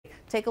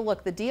Take a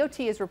look. The DOT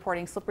is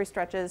reporting slippery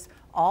stretches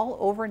all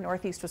over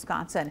northeast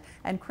Wisconsin.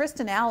 And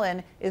Kristen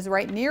Allen is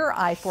right near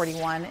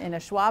I-41 in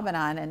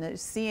Ashwaubenon and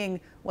is seeing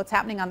what's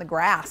happening on the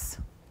grass.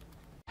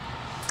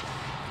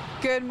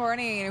 Good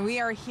morning. We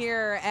are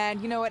here,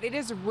 and you know what? It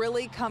is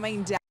really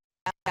coming down.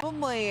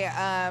 Probably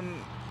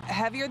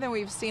heavier than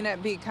we've seen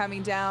it be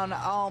coming down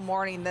all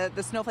morning.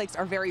 The snowflakes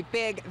are very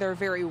big, they're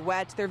very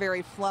wet, they're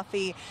very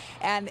fluffy,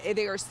 and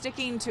they are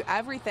sticking to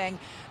everything.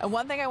 And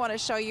one thing I want to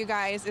show you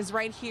guys is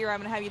right here. I'm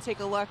going to have you take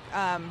a look.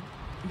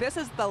 This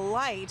is the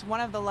light, one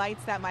of the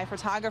lights that my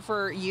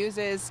photographer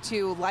uses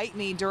to light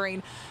me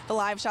during the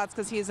live shots,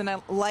 because he's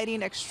a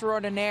lighting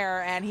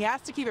extraordinaire and he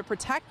has to keep it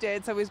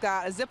protected. So he's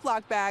got a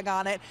Ziploc bag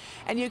on it,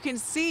 and you can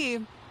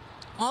see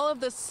all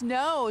of the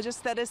snow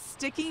just that is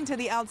sticking to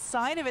the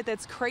outside of it.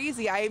 That's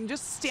crazy. I am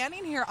just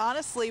standing here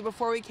honestly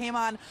before we came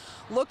on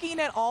looking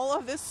at all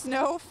of this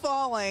snow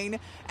falling,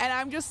 and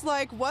I'm just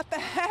like, what the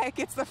heck?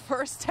 It's the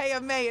first day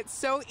of May. It's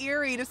so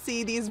eerie to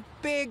see these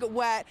big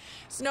wet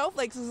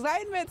snowflakes. As I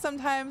admit,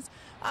 sometimes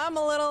I'm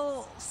a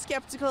little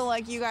skeptical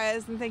like you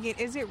guys and thinking,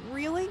 is it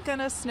really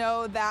gonna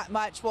snow that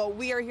much? Well,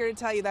 we are here to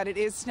tell you that it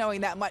is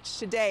snowing that much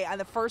today on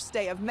the first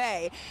day of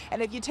May.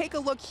 And if you take a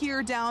look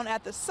here down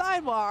at the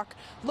sidewalk,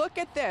 look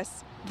at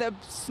this, the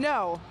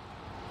snow.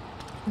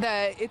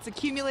 It's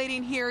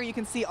accumulating here. You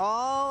can see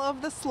all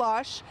of the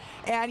slush,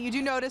 and you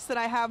do notice that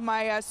I have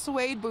my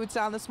suede boots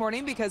on this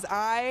morning because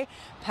I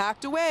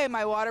packed away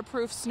my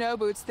waterproof snow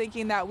boots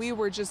thinking that we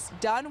were just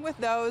done with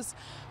those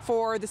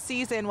for the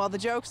season. Well, the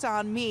joke's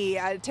on me.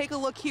 Take a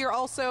look here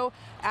also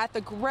at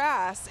the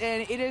grass,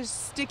 and it is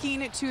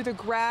sticking to the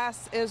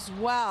grass as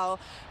well.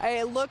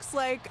 It looks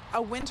like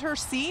a winter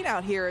scene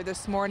out here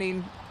this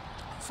morning.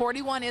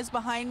 41 is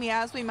behind me.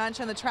 As we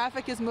mentioned, the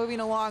traffic is moving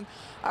along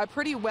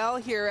pretty well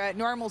here at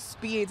normal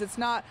speeds. It's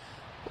not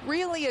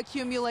really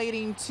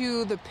accumulating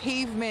to the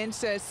pavement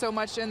so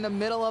much in the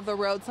middle of the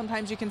road.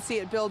 Sometimes you can see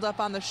it build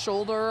up on the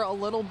shoulder a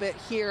little bit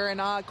here,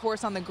 and of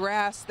course on the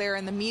grass there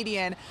in the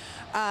median.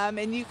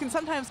 And you can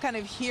sometimes kind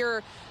of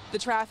hear the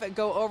traffic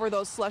go over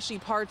those slushy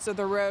parts of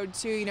the road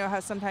too. You know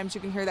how sometimes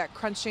you can hear that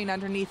crunching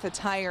underneath the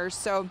tires.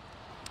 So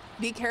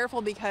be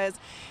careful, because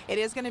it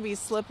is going to be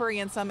slippery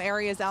in some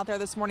areas out there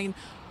this morning.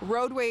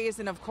 Roadways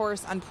and of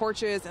course on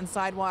porches and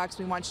sidewalks,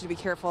 we want you to be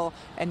careful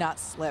and not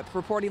slip.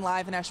 Reporting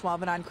live in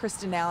Ashwaubenon,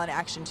 Kristen Allen,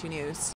 Action 2 News.